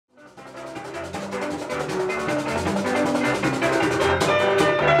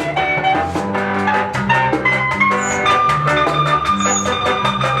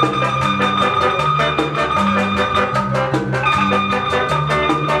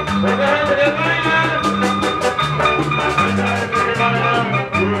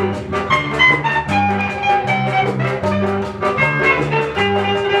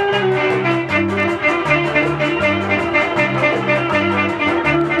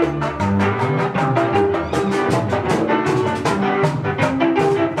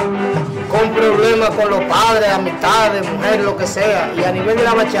problemas con los padres, amistades, mujeres, lo que sea. Y a nivel de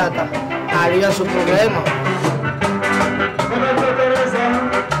la bachata, harían sus problemas.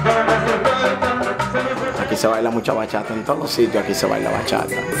 Aquí se baila mucha bachata, en todos los sitios aquí se baila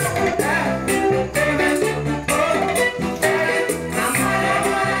bachata.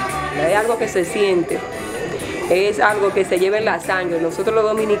 Es algo que se siente, es algo que se lleva en la sangre. Nosotros los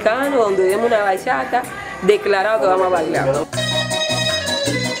dominicanos, donde vemos una bachata, declarado que vamos a bailar.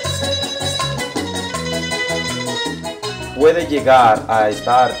 Puede llegar a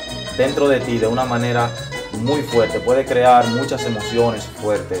estar dentro de ti de una manera muy fuerte, puede crear muchas emociones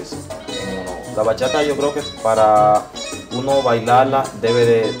fuertes en uno. La bachata, yo creo que para uno bailarla debe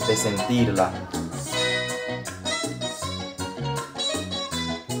de sentirla.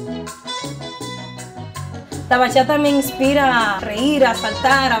 La bachata me inspira a reír, a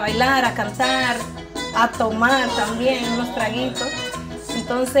saltar, a bailar, a cantar, a tomar también unos traguitos.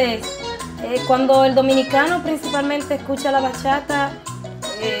 Entonces, cuando el dominicano principalmente escucha la bachata,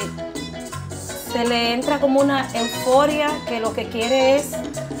 se le entra como una euforia que lo que quiere es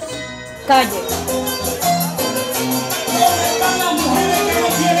calle.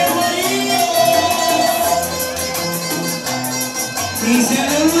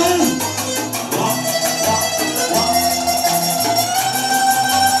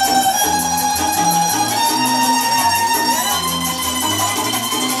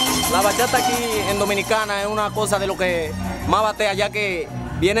 La bachata aquí en Dominicana es una cosa de lo que más batea, ya que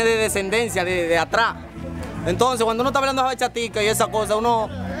viene de descendencia, de atrás. Entonces, cuando uno está hablando de bachatica y esa cosa, uno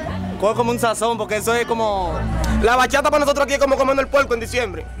coge como un sazón, porque eso es como... La bachata para nosotros aquí es como comiendo el puerco en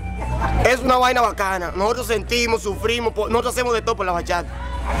diciembre. Es una vaina bacana. Nosotros sentimos, sufrimos, nosotros hacemos de todo por la bachata.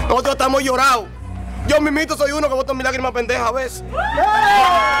 Nosotros estamos llorados. Yo mismito soy uno que bota mi lágrima pendeja a veces.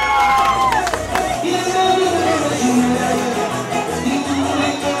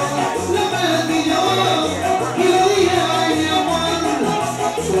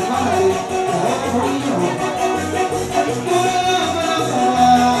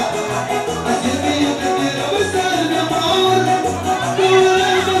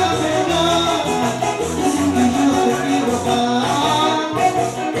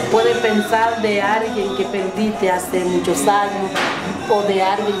 Puedes pensar de alguien que perdiste hace muchos años o de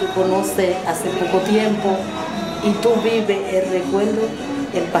alguien que conoces hace poco tiempo y tú vives el recuerdo,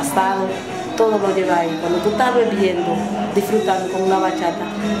 el pasado, todo lo lleva ahí. Cuando tú estás bebiendo, disfrutando con una bachata,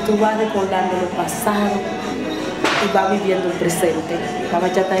 tú vas recordando lo pasado y vas viviendo el presente. La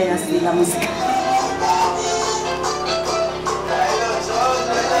bachata es así, la música.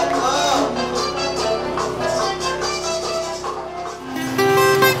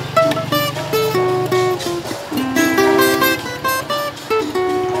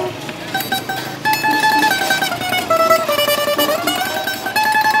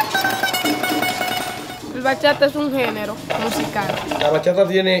 La bachata es un género musical. La bachata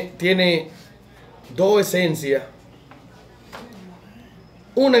tiene dos esencias,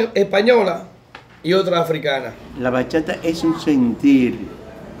 una española y otra africana. La bachata es un sentir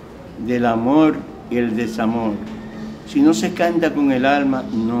del amor y el desamor. Si no se canta con el alma,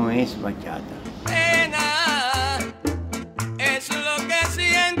 no es bachata. Es lo que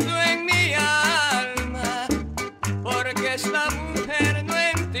siento en mi alma, porque esta mujer no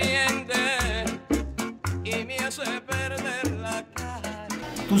entiende y me hace perder la cara.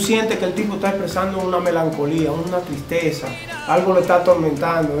 Tú sientes que el tipo está expresando una melancolía, una tristeza, algo lo está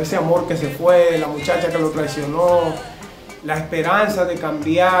atormentando, ese amor que se fue, la muchacha que lo traicionó, la esperanza de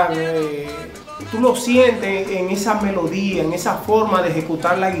cambiar. Tú lo sientes en esa melodía, en esa forma de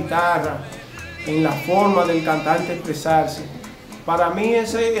ejecutar la guitarra, en la forma del cantante expresarse. Para mí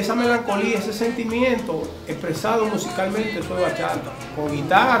esa melancolía, ese sentimiento expresado musicalmente, eso es bachata, con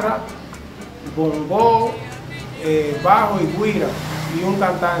guitarra, bongo, bajo y guira y un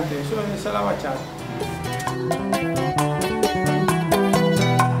cantante, esa es la bachata.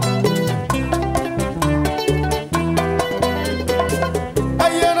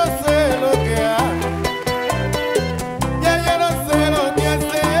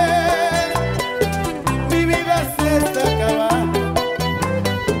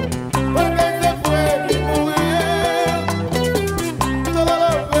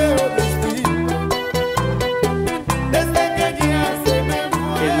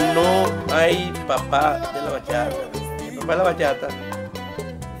 Papá de la bachata. El papá de la bachata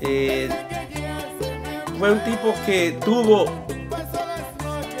fue un tipo que tuvo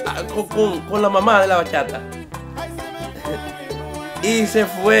con la mamá de la bachata y se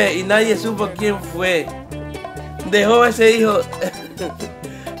fue y nadie supo quién fue. Dejó a ese hijo,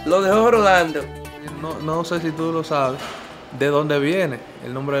 lo dejó rodando. No sé si tú lo sabes, de dónde viene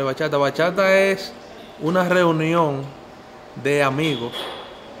el nombre de bachata. Bachata es una reunión de amigos,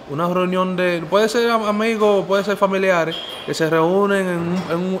 una reunión de, puede ser amigos, puede ser familiares, que se reúnen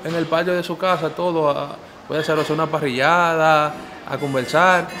en el patio de su casa, puede ser hacer una parrillada, a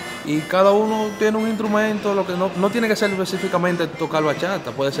conversar, y cada uno tiene un instrumento, lo que no tiene que ser específicamente tocar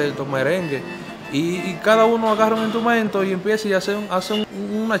bachata, puede ser tocar merengue, y cada uno agarra un instrumento y empieza y hace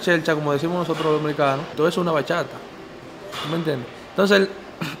una chelcha, como decimos nosotros los dominicanos. Todo eso es una bachata, ¿me entiendes? Entonces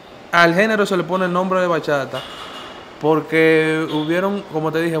al género se le pone el nombre de bachata porque hubieron,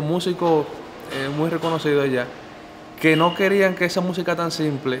 como te dije, músicos muy reconocidos allá que no querían que esa música tan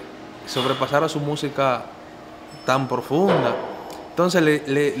simple sobrepasara su música tan profunda. Entonces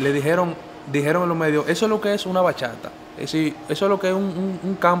le dijeron en los medios, eso es lo que es una bachata, eso es lo que es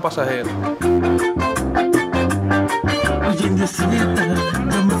un can pasajero.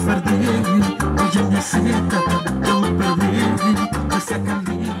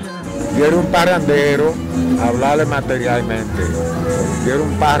 Yo era un parrandero, hablarle materialmente. Yo era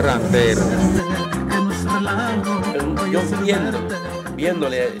un parrandero. Yo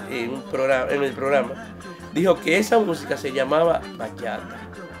viéndole en el programa, dijo que esa música se llamaba bachata.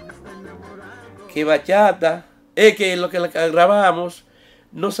 Que bachata, que lo que grabábamos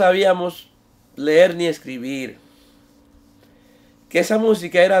no sabíamos leer ni escribir. Que esa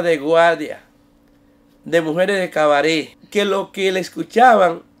música era de guardia, de mujeres de cabaret, que lo que le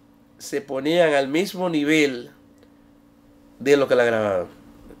escuchaban se ponían al mismo nivel de lo que la grababan.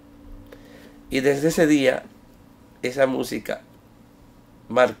 Y desde ese día, esa música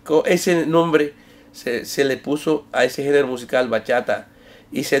marcó, ese nombre se le puso a ese género musical, bachata,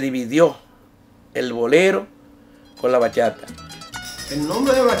 y se dividió el bolero con la bachata. El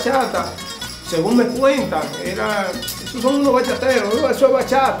nombre de bachata, según me cuentan, esos son unos bachateros, eso es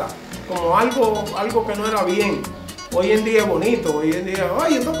bachata, como algo que no era bien. Hoy en día es bonito, hoy en día,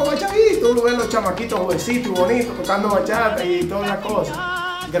 ay, yo toco bachatito, uno ve a los chamaquitos jovencitos y bonitos tocando bachata y todas las cosas.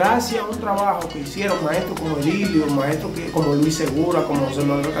 Gracias a un trabajo que hicieron maestros como Elilio, maestros como Luis Segura, como José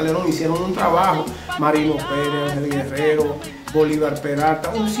Manuel Calderón, hicieron un trabajo, Marino Pérez, Ángel Guerrero, Bolívar Peralta,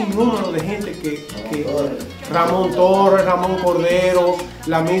 un sinnúmero de gente que Ramón Torres, Ramón Cordero,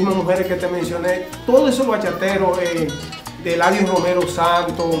 las mismas mujeres que te mencioné, todos esos bachateros, de Eladio Romero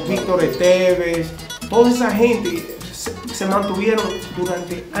Santos, Víctor Esteves, toda esa gente se mantuvieron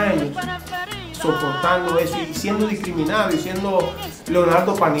durante años soportando eso y siendo discriminados, y siendo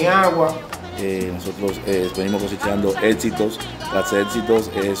Leonardo Paniagua. Nosotros venimos cosechando éxitos tras éxitos,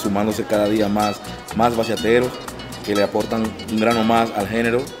 sumándose cada día más bachateros que le aportan un grano más al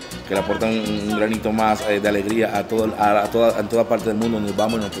género, que le aportan un granito más de alegría en toda parte del mundo donde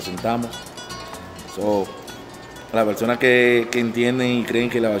vamos y nos presentamos. Las personas que entienden y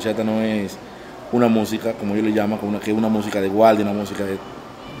creen que la bachata no es una música, como yo le llamo, que es una música de guardia, una música de...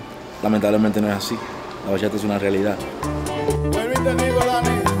 Lamentablemente no es así. La bachata es una realidad. Vuelvo y te digo, Dani,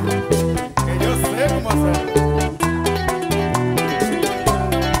 que yo sé cómo hacerlo.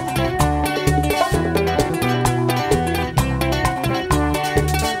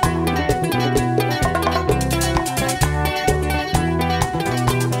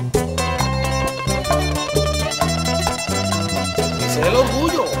 Ese es el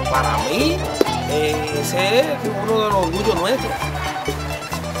orgullo. Para mí, ese es uno de los orgullos nuestros.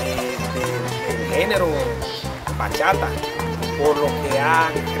 Género bachata, por lo que ha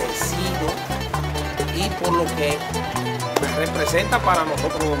crecido y por lo que representa para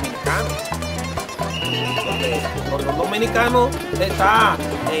nosotros los dominicanos. Porque un dominicano está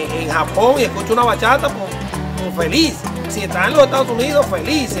en Japón y escucha una bachata, pues feliz. Si está en los Estados Unidos,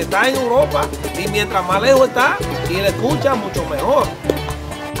 feliz. Si está en Europa, y mientras más lejos está y le escucha, mucho mejor.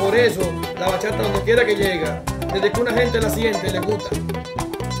 Por eso, la bachata donde quiera que llega, desde que una gente la siente, le gusta.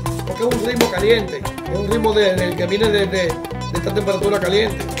 Porque es un ritmo caliente, es un ritmo del que viene de esta temperatura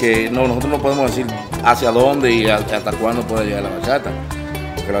caliente. Que nosotros no podemos decir hacia dónde y hasta cuándo puede llegar la bachata.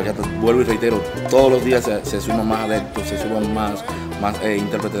 Porque la bachata, vuelvo y reitero, todos los días se suman más adeptos, se suman más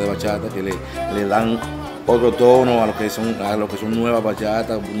intérpretes de bachata que le dan otro tono a lo que son nuevas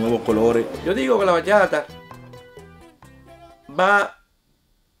bachatas, nuevos colores. Yo digo que la bachata va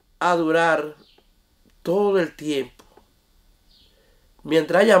a durar todo el tiempo.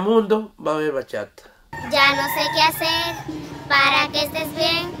 Mientras haya mundo, va a haber bachata. Ya no sé qué hacer para que estés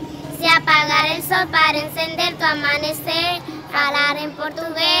bien. Si apagar el sol para encender tu amanecer, hablar en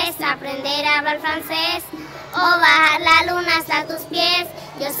portugués, aprender a hablar francés, o bajar la luna hasta tus pies.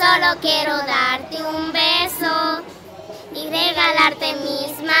 Yo solo quiero darte un beso y regalarte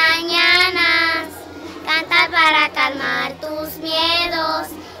mis mañanas, cantar para calmar tus miedos.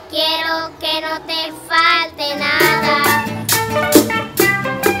 Quiero que no te falte nada.